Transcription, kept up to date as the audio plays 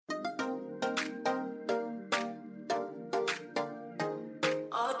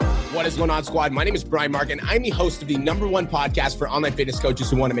What is going on, squad? My name is Brian Mark, and I'm the host of the #1 podcast for online fitness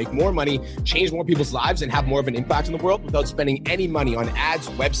coaches who want to make more money, change more people's lives, and have more of an impact in the world without spending any money on ads,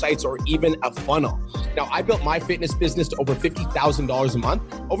 websites, or even a funnel. Now, I built my fitness business to over $50,000 a month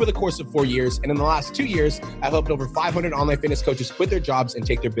over the course of 4 years. And in the last 2 years, I've helped over 500 online fitness coaches quit their jobs and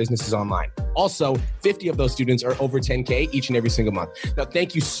take their businesses online. Also, 50 of those students are over 10K each and every single month. Now,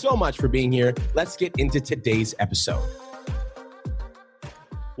 thank you so much for being here. Let's get into today's episode.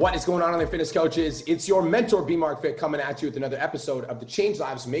 What is going on, online fitness coaches? It's your mentor, B Mark Fit, coming at you with another episode of the Change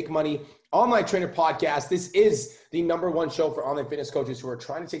Lives, Make Money Online Trainer Podcast. This is the #1 show for online fitness coaches who are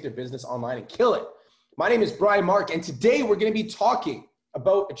trying to take their business online and kill it. My name is Brian Mark, and today we're going to be talking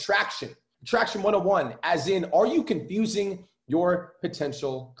about attraction. Attraction 101, as in, are you confusing your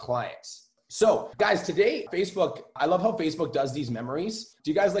potential clients? So guys, today, Facebook, I love how Facebook does these memories.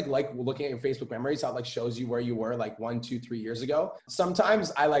 Do you guys like looking at your Facebook memories, how it shows you where you were 1, 2, 3 years ago?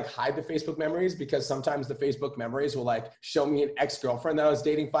 Sometimes I hide the Facebook memories because sometimes the Facebook memories will show me an ex-girlfriend that I was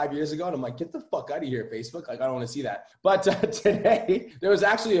dating 5 years ago. And I'm like, get the fuck out of here, Facebook. I don't want to see that. But today, there was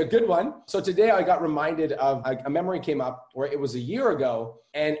actually a good one. So today I got reminded of a memory came up where it was a year ago.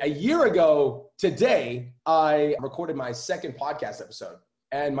 And a year ago today, I recorded my second podcast episode.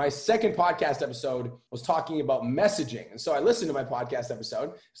 And my second podcast episode was talking about messaging. And so I listened to my podcast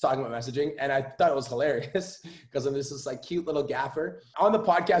episode, it's talking about messaging, and I thought it was hilarious because I'm this cute little gaffer. On the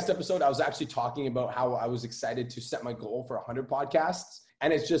podcast episode, I was actually talking about how I was excited to set my goal for 100 podcasts.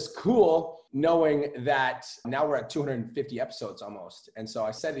 And it's just cool knowing that now we're at 250 episodes almost. And so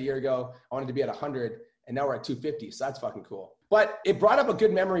I said a year ago, I wanted to be at 100, and now we're at 250. So that's fucking cool. But it brought up a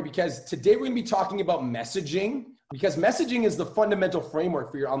good memory because today we're gonna be talking about messaging. Because messaging is the fundamental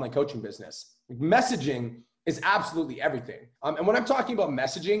framework for your online coaching business. Messaging is absolutely everything. And when I'm talking about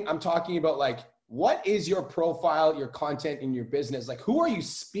messaging, I'm talking about what is your profile, your content in your business? Who are you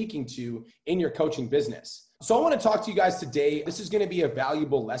speaking to in your coaching business? So I want to talk to you guys today. This is going to be a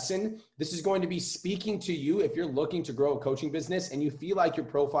valuable lesson. This is going to be speaking to you if you're looking to grow a coaching business and you feel like your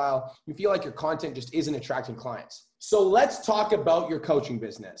profile, you feel like your content just isn't attracting clients. So let's talk about your coaching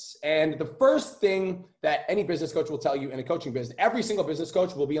business. And the first thing that any business coach will tell you in a coaching business, every single business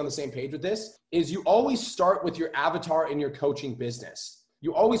coach will be on the same page with this, is you always start with your avatar in your coaching business.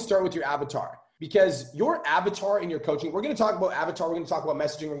 You always start with your avatar. Because your avatar in your coaching, we're going to talk about avatar, we're going to talk about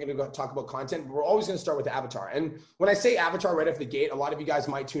messaging, we're going to talk about content, but we're always going to start with the avatar. And when I say avatar right off the gate, a lot of you guys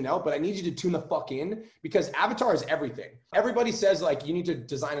might tune out, but I need you to tune the fuck in because avatar is everything. Everybody says you need to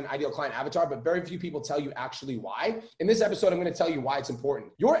design an ideal client avatar, but very few people tell you actually why. In this episode, I'm going to tell you why it's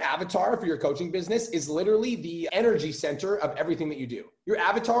important. Your avatar for your coaching business is literally the energy center of everything that you do. Your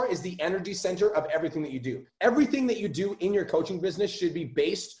avatar is the energy center of everything that you do. Everything that you do in your coaching business should be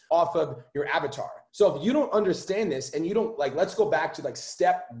based off of your avatar. So if you don't understand this and you don't let's go back to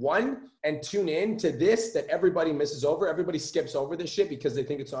step 1 and tune in to this that everybody misses over. Everybody skips over this shit because they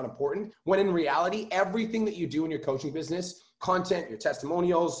think it's not important. When in reality, everything that you do in your coaching business, content, your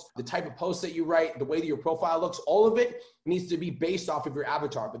testimonials, the type of posts that you write, the way that your profile looks, all of it needs to be based off of your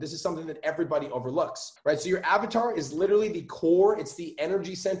avatar. But this is something that everybody overlooks, right? So your avatar is literally the core. It's the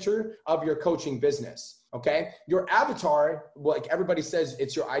energy center of your coaching business. Okay. Your avatar, everybody says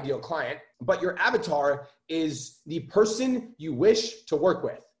it's your ideal client, but your avatar is the person you wish to work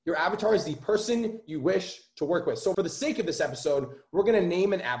with. Your avatar is the person you wish to work with. So for the sake of this episode, we're going to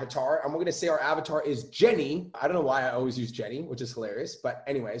name an avatar and we're going to say our avatar is Jenny. I don't know why I always use Jenny, which is hilarious. But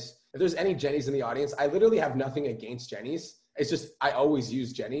anyways, if there's any Jennys in the audience, I literally have nothing against Jennys. It's just, I always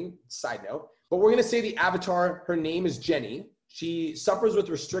use Jenny, side note. But we're going to say the avatar, her name is Jenny. She suffers with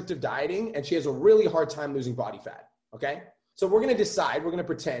restrictive dieting and she has a really hard time losing body fat. Okay. So we're going to decide, we're going to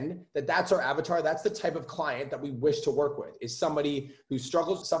pretend that that's our avatar. That's the type of client that we wish to work with, is somebody who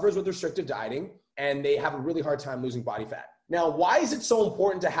suffers with restrictive dieting and they have a really hard time losing body fat. Now, why is it so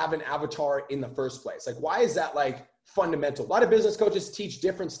important to have an avatar in the first place? Why is that fundamental? A lot of business coaches teach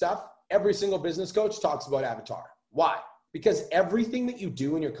different stuff. Every single business coach talks about avatar. Why? Because everything that you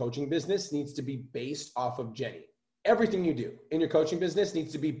do in your coaching business needs to be based off of Jenny. Everything you do in your coaching business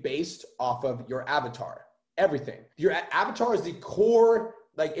needs to be based off of your avatar. Everything. Your avatar is the core,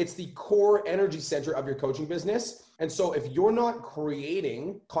 it's the core energy center of your coaching business. And so if you're not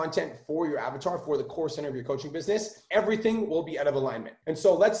creating content for your avatar, for the core center of your coaching business, everything will be out of alignment. And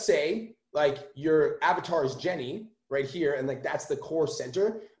so let's say your avatar is Jenny, right here. And like, that's the core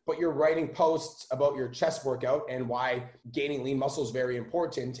center, but you're writing posts about your chest workout and why gaining lean muscle is very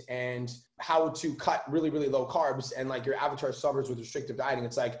important and how to cut really, really low carbs. And like your avatar suffers with restrictive dieting.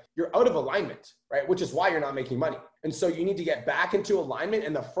 It's like, you're out of alignment, right? Which is why you're not making money. And so you need to get back into alignment.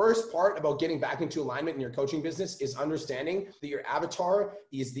 And the first part about getting back into alignment in your coaching business is understanding that your avatar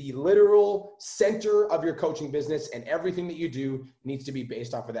is the literal center of your coaching business, and everything that you do needs to be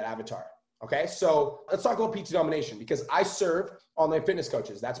based off of that avatar. Okay, so let's talk about PT Domination, because I serve online fitness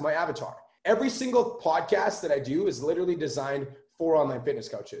coaches. That's my avatar. Every single podcast that I do is literally designed for online fitness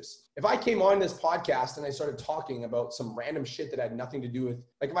coaches. If I came on this podcast and I started talking about some random shit that had nothing to do with,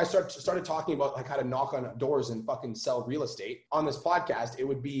 like if I started talking about like how to knock on doors and fucking sell real estate on this podcast, it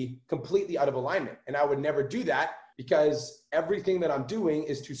would be completely out of alignment. And I would never do that, because everything that I'm doing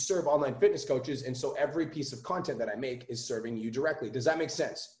is to serve online fitness coaches. And so every piece of content that I make is serving you directly. Does that make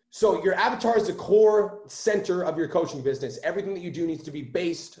sense? So your avatar is the core center of your coaching business. Everything that you do needs to be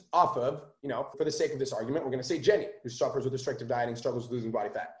based off of, you know, for the sake of this argument, we're going to say Jenny, who suffers with restrictive dieting, struggles with losing body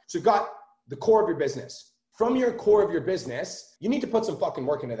fat. So you've got the core of your business. From your core of your business, you need to put some fucking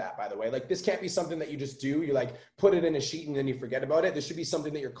work into that, by the way. Like, this can't be something that you just do. You like put it in a sheet and then you forget about it. This should be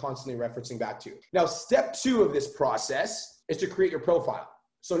something that you're constantly referencing back to. Now, step 2 of this process is to create your profile.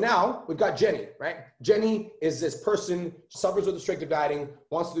 So now we've got Jenny, right? Jenny is this person, suffers with restrictive dieting,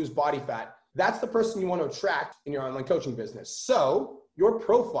 wants to lose body fat. That's the person you want to attract in your online coaching business. So your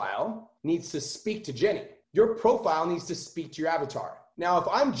profile needs to speak to Jenny. Your profile needs to speak to your avatar. Now, if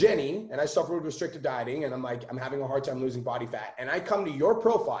I'm Jenny and I suffer with restrictive dieting and I'm having a hard time losing body fat, and I come to your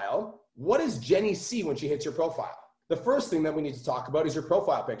profile, what does Jenny see when she hits your profile? The first thing that we need to talk about is your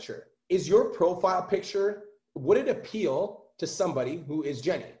profile picture. Is your profile picture, would it appeal to somebody who is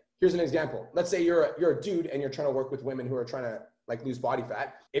Jenny? Here's an example. Let's say you're a dude and you're trying to work with women who are trying to like lose body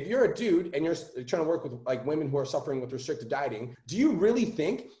fat. If you're a dude and you're trying to work with like women who are suffering with restrictive dieting, do you really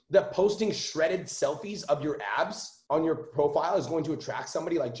think that posting shredded selfies of your abs on your profile is going to attract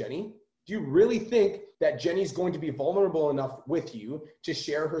somebody like Jenny? Do you really think that Jenny's going to be vulnerable enough with you to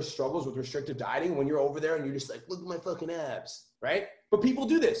share her struggles with restrictive dieting when you're over there and you're just like, look at my fucking abs, right? But people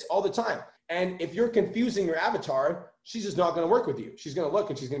do this all the time. And if you're confusing your avatar, she's just not going to work with you. She's going to look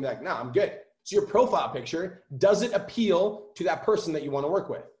and she's going to be like, nah, I'm good. So your profile picture, does it appeal to that person that you want to work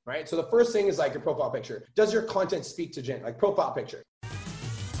with, right? So the first thing is like your profile picture. Does your content speak to Jenny? Like profile picture.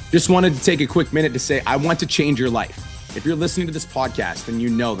 Just wanted to take a quick minute to say, I want to change your life. If you're listening to this podcast, then you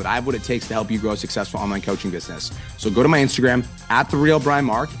know that I have what it takes to help you grow a successful online coaching business. So go to my Instagram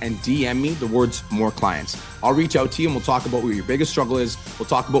 @TheRealBrianMark and DM me the words "more clients." I'll reach out to you and we'll talk about what your biggest struggle is. We'll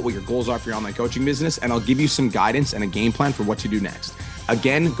talk about what your goals are for your online coaching business, and I'll give you some guidance and a game plan for what to do next.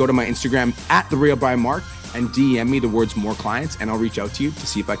 Again, go to my Instagram @TheRealBrianMark and DM me the words "more clients," and I'll reach out to you to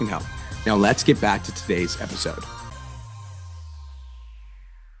see if I can help. Now let's get back to today's episode.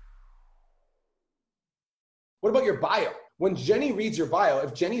 What about your bio? When Jenny reads your bio,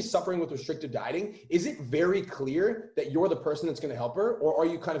 if Jenny's suffering with restrictive dieting, is it very clear that you're the person that's going to help her, or are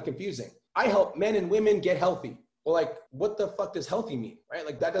you kind of confusing? I help men and women get healthy. Well, like, what the fuck does healthy mean, right?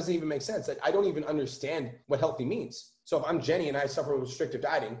 Like, that doesn't even make sense. Like, I don't even understand what healthy means. So if I'm Jenny and I suffer with restrictive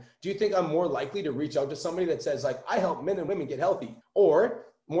dieting, do you think I'm more likely to reach out to somebody that says like, I help men and women get healthy, or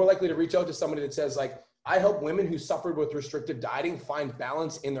more likely to reach out to somebody that says like, I help women who suffered with restrictive dieting find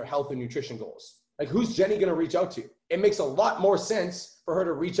balance in their health and nutrition goals? Like, who's Jenny going to reach out to? It makes a lot more sense for her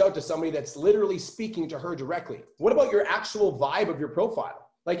to reach out to somebody that's literally speaking to her directly. What about your actual vibe of your profile?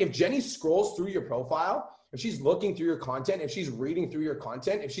 Like, if Jenny scrolls through your profile, if she's looking through your content, if she's reading through your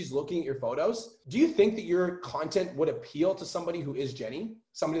content, if she's looking at your photos, do you think that your content would appeal to somebody who is Jenny,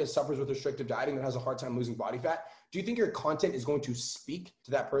 somebody that suffers with restrictive dieting that has a hard time losing body fat? Do you think your content is going to speak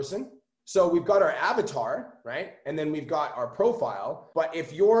to that person? So we've got our avatar, right? And then we've got our profile. But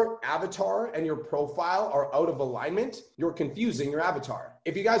if your avatar and your profile are out of alignment, you're confusing your avatar.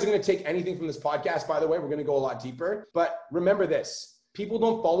 If you guys are going to take anything from this podcast, by the way, we're going to go a lot deeper. But remember this, people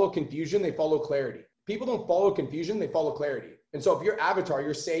don't follow confusion, they follow clarity. People don't follow confusion, they follow clarity. And so if your avatar,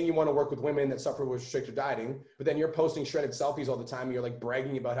 you're saying you want to work with women that suffer with restrictive dieting, but then you're posting shredded selfies all the time, and you're like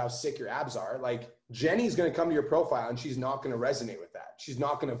bragging about how sick your abs are, like Jenny's going to come to your profile and she's not going to resonate with that. She's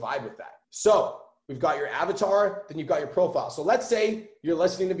not going to vibe with that. So we've got your avatar, then you've got your profile. So let's say you're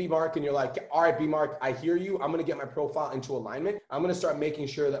listening to B Mark and you're like, all right, B Mark, I hear you. I'm going to get my profile into alignment. I'm going to start making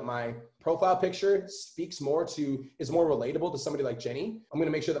sure that my profile picture speaks more to, is more relatable to somebody like Jenny. I'm going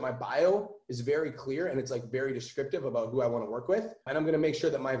to make sure that my bio is very clear and it's like very descriptive about who I want to work with. And I'm going to make sure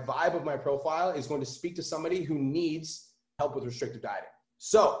that my vibe of my profile is going to speak to somebody who needs help with restrictive dieting.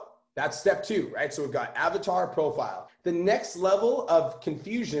 So That's step 2, right? So we've got avatar, profile. The next level of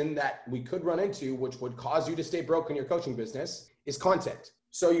confusion that we could run into, which would cause you to stay broke in your coaching business, is content.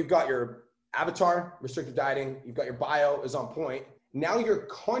 So you've got your avatar, restrictive dieting, you've got your bio is on point. Now your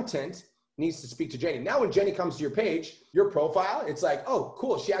content needs to speak to Jenny. Now when Jenny comes to your page, your profile, it's like, oh,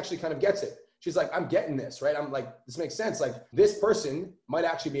 cool. She actually kind of gets it. She's like, I'm getting this, right? I'm like, this makes sense. Like, this person might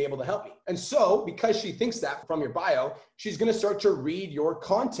actually be able to help me. And so because she thinks that from your bio, she's going to start to read your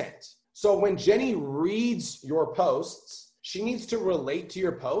content. So when Jenny reads your posts, she needs to relate to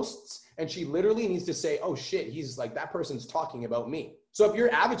your posts, and she literally needs to say, oh shit, he's like, that person's talking about me. So if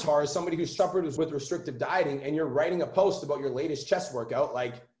your avatar is somebody who suffered with restrictive dieting and you're writing a post about your latest chest workout,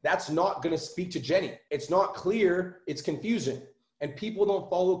 like, that's not going to speak to Jenny. It's not clear, it's confusing. And people don't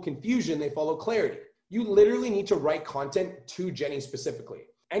follow confusion, they follow clarity. You literally need to write content to Jenny specifically.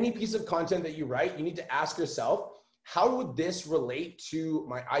 Any piece of content that you write, you need to ask yourself, how would this relate to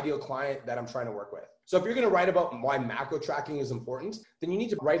my ideal client that I'm trying to work with? So if you're going to write about why macro tracking is important, then you need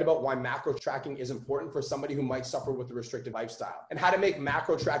to write about why macro tracking is important for somebody who might suffer with a restrictive lifestyle, and how to make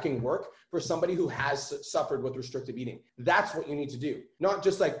macro tracking work for somebody who has suffered with restrictive eating. That's what you need to do. Not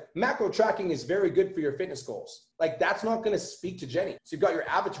just like, macro tracking is very good for your fitness goals. Like, that's not going to speak to Jenny. So you've got your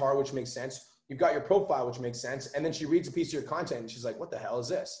avatar, which makes sense. You've got your profile, which makes sense. And then she reads a piece of your content and she's like, what the hell is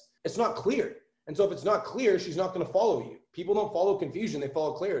this? It's not clear. And so if it's not clear, she's not going to follow you. People don't follow confusion, they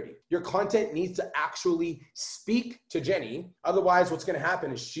follow clarity. Your content needs to actually speak to Jenny. Otherwise, what's going to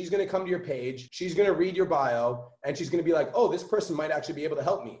happen is she's going to come to your page, she's going to read your bio, and she's going to be like, oh, this person might actually be able to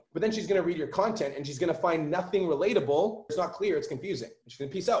help me. But then she's going to read your content and she's going to find nothing relatable. It's not clear, it's confusing. She's going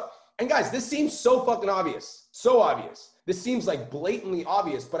to peace out. And guys, this seems so fucking obvious. So obvious. This seems like blatantly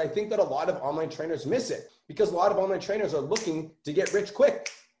obvious, but I think that a lot of online trainers miss it, because a lot of online trainers are looking to get rich quick.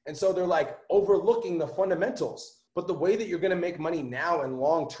 And so they're like overlooking the fundamentals. But the way that you're going to make money now and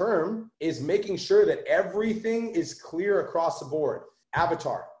long term is making sure that everything is clear across the board.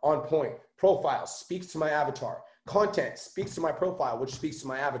 Avatar, on point. Profile speaks to my avatar. Content speaks to my profile, which speaks to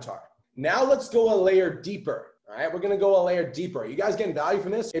my avatar. Now let's go a layer deeper. All right, we're going to go a layer deeper. You guys getting value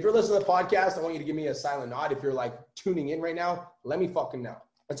from this? If you're listening to the podcast, I want you to give me a silent nod. If you're like tuning in right now, let me fucking know.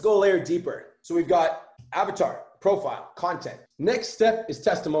 Let's go a layer deeper. So we've got avatar, profile, content. Next step is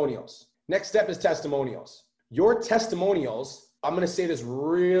testimonials. Your testimonials, I'm going to say this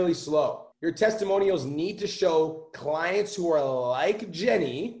really slow. Your testimonials need to show clients who are like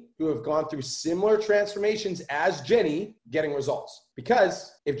Jenny, who have gone through similar transformations as Jenny, getting results.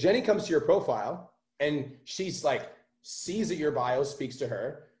 Because if Jenny comes to your profile and she's like, sees that your bio speaks to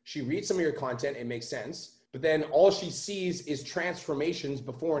her, she reads some of your content, it makes sense. But then all she sees is transformations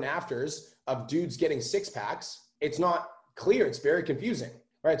before and afters of dudes getting six packs. It's not clear. It's very confusing,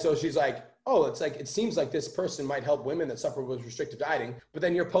 right? So she's like, oh, it's like, it seems like this person might help women that suffer with restrictive dieting, but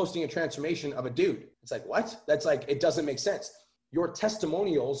then you're posting a transformation of a dude. It's like, what? That's like, it doesn't make sense. Your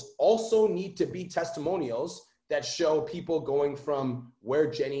testimonials also need to be testimonials that show people going from where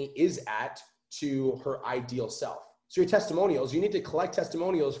Jenny is at to her ideal self. So your testimonials, you need to collect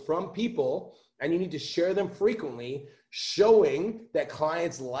testimonials from people and you need to share them frequently, showing that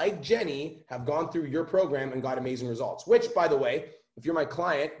clients like Jenny have gone through your program and got amazing results. Which, by the way, if you're my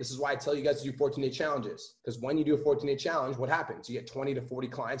client, this is why I tell you guys to do 14-day challenges. Because when you do a 14-day challenge, what happens? You get 20 to 40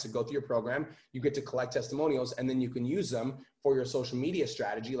 clients that go through your program. You get to collect testimonials, and then you can use them for your social media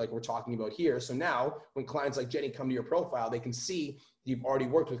strategy like we're talking about here. So now when clients like Jenny come to your profile, they can see you've already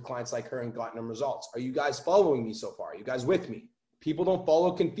worked with clients like her and gotten them results. Are you guys following me so far? Are you guys with me? People don't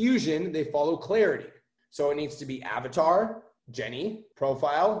follow confusion, they follow clarity. So it needs to be avatar, Jenny,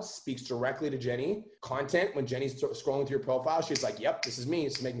 profile, speaks directly to Jenny. Content, when Jenny's scrolling through your profile, she's like, yep, this is me,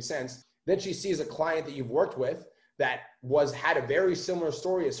 this is making sense. Then she sees a client that you've worked with that had a very similar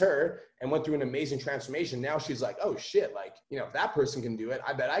story as her and went through an amazing transformation. Now she's like, oh shit, like, if that person can do it,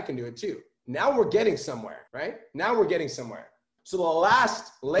 I bet I can do it too. Now we're getting somewhere, right? Now we're getting somewhere. So the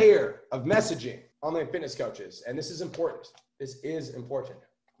last layer of messaging, online fitness coaches, and this is important. This is important.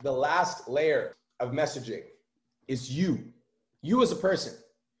 The last layer of messaging is you as a person,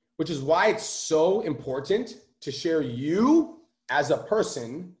 which is why it's so important to share you as a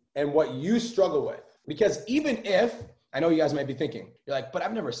person and what you struggle with. Because even if, I know you guys might be thinking, you're like, but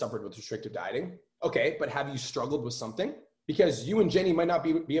I've never suffered with restrictive dieting. Okay, but have you struggled with something? Because you and Jenny might not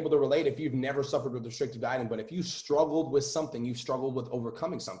be able to relate if you've never suffered with restrictive dieting, but if you struggled with something, you've struggled with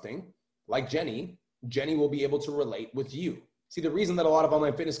overcoming something, like Jenny will be able to relate with you. See, the reason that a lot of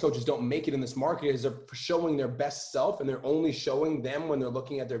online fitness coaches don't make it in this market is they're showing their best self, and they're only showing them when they're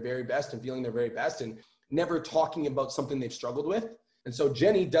looking at their very best and feeling their very best and never talking about something they've struggled with. And so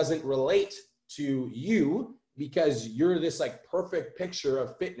Jenny doesn't relate to you because you're this like perfect picture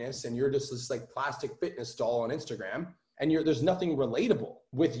of fitness and you're just this like plastic fitness doll on Instagram, and there's nothing relatable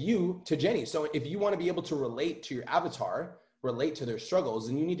with you to Jenny. So if you want to be able to relate to your avatar, relate to their struggles,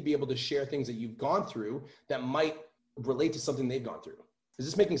 then you need to be able to share things that you've gone through that might relate to something they've gone through. Is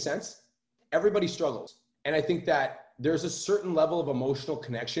this making sense? Everybody struggles. And I think that there's a certain level of emotional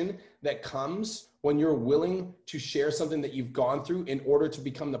connection that comes when you're willing to share something that you've gone through in order to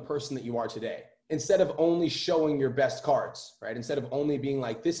become the person that you are today. Instead of only showing your best cards, right? Instead of only being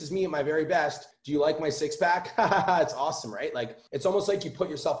like, this is me at my very best. Do you like my six pack? It's awesome, right? Like, it's almost like you put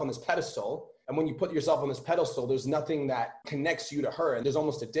yourself on this pedestal. And when you put yourself on this pedestal, there's nothing that connects you to her. And there's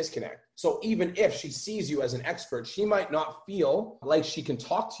almost a disconnect. So even if she sees you as an expert, she might not feel like she can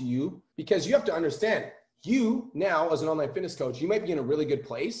talk to you, because you have to understand, you now as an online fitness coach, you might be in a really good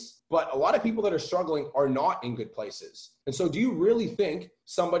place, but a lot of people that are struggling are not in good places. And so do you really think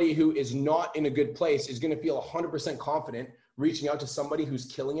somebody who is not in a good place is going to feel 100% confident reaching out to somebody who's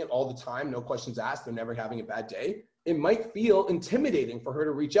killing it all the time, no questions asked, they're never having a bad day? It might feel intimidating for her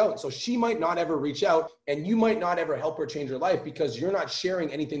to reach out. So she might not ever reach out, and you might not ever help her change her life because you're not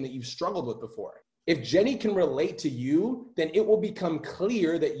sharing anything that you've struggled with before. If Jenny can relate to you, then it will become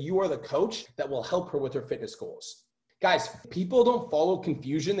clear that you are the coach that will help her with her fitness goals. Guys, people don't follow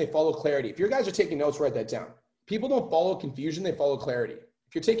confusion, they follow clarity. If you guys are taking notes, write that down. People don't follow confusion, they follow clarity.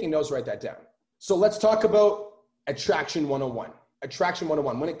 If you're taking notes, write that down. So let's talk about Attraction 101. Attraction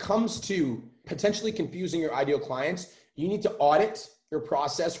 101. When it comes to potentially confusing your ideal clients, you need to audit your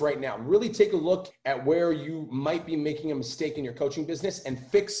process right now. Really take a look at where you might be making a mistake in your coaching business and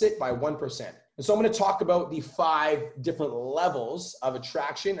fix it by 1%. And so I'm going to talk about the 5 different levels of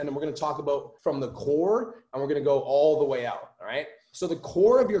attraction, and then we're going to talk about from the core, and we're going to go all the way out, all right? So the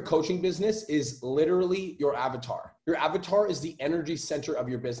core of your coaching business is literally your avatar. Your avatar is the energy center of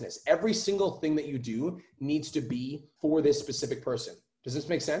your business. Every single thing that you do needs to be for this specific person. Does this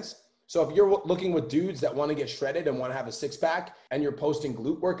make sense? So if you're looking with dudes that want to get shredded and want to have a six pack and you're posting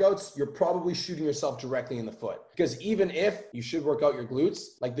glute workouts, you're probably shooting yourself directly in the foot. Because even if you should work out your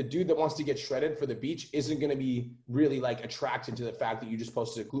glutes, like the dude that wants to get shredded for the beach isn't going to be really like attracted to the fact that you just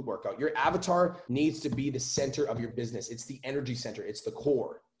posted a glute workout. Your avatar needs to be the center of your business. It's the energy center. It's the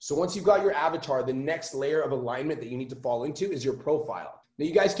core. So once you've got your avatar, the next layer of alignment that you need to fall into is your profile. Now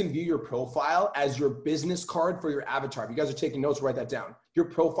you guys can view your profile as your business card for your avatar. If you guys are taking notes, write that down. Your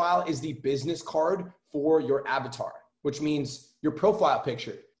profile is the business card for your avatar, which means your profile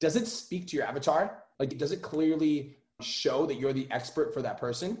picture. Does it speak to your avatar? Like, does it clearly show that you're the expert for that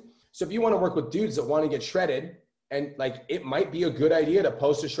person? So if you want to work with dudes that want to get shredded, and like, it might be a good idea to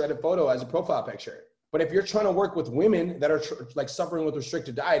post a shredded photo as a profile picture. But if you're trying to work with women that are like suffering with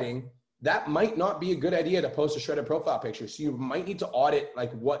restricted dieting, that might not be a good idea to post a shredded profile picture. So you might need to audit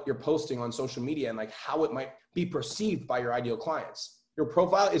like what you're posting on social media and like how it might be perceived by your ideal clients. Your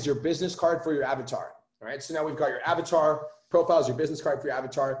profile is your business card for your avatar. All right. So now we've got your avatar. Profile is your business card for your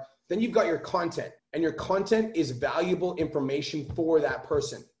avatar. Then you've got your content, and your content is valuable information for that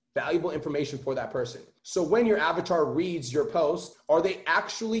person. Valuable information for that person. So when your avatar reads your post, are they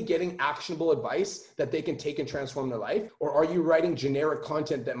actually getting actionable advice that they can take and transform their life? Or are you writing generic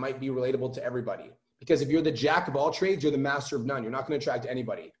content that might be relatable to everybody? Because if you're the jack of all trades, you're the master of none. You're not going to attract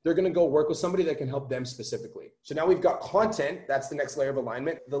anybody. They're going to go work with somebody that can help them specifically. So now we've got content. That's the next layer of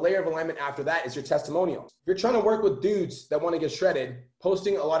alignment. The layer of alignment after that is your testimonials. If you're trying to work with dudes that want to get shredded,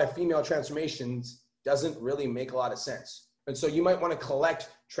 posting a lot of female transformations doesn't really make a lot of sense. And so you might want to collect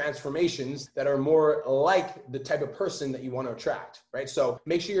transformations that are more like the type of person that you want to attract, right? So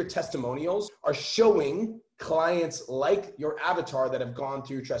make sure your testimonials are showing clients like your avatar that have gone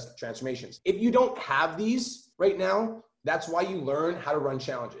through transformations. If you don't have these right now, that's why you learn how to run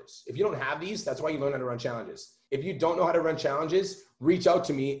challenges. If you don't have these, that's why you learn how to run challenges. If you don't know how to run challenges, reach out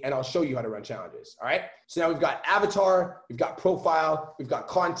to me and I'll show you how to run challenges. All right. So now we've got avatar, we've got profile, we've got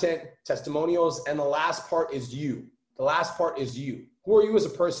content, testimonials, and the last part is you. The last part is you. Who are you as a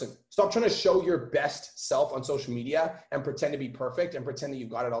person? Stop trying to show your best self on social media and pretend to be perfect and pretend that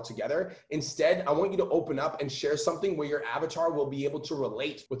you've got it all together. Instead, I want you to open up and share something where your avatar will be able to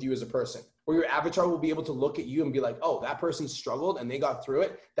relate with you as a person, where your avatar will be able to look at you and be like, oh, that person struggled and they got through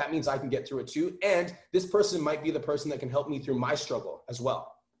it. That means I can get through it too. And this person might be the person that can help me through my struggle as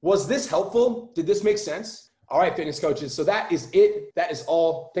well. Was this helpful? Did this make sense? All right, fitness coaches. So that is it. That is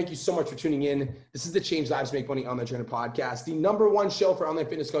all. Thank you so much for tuning in. This is the Change Lives, Make Money Online Trainer podcast, the #1 show for online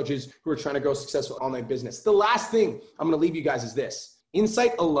fitness coaches who are trying to grow successful online business. The last thing I'm going to leave you guys is this.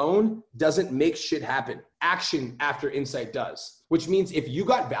 Insight alone doesn't make shit happen. Action after insight does, which means if you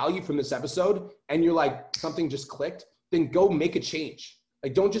got value from this episode and you're like, something just clicked, then go make a change.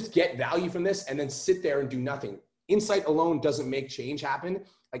 Like, don't just get value from this and then sit there and do nothing. Insight alone doesn't make change happen.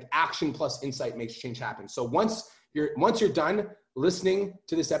 Like, action plus insight makes change happen. So once you're done listening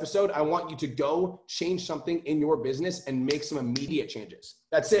to this episode, I want you to go change something in your business and make some immediate changes.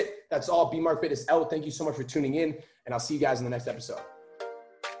 That's it. That's all. B Mark Fit is out. Thank you so much for tuning in, and I'll see you guys in the next episode.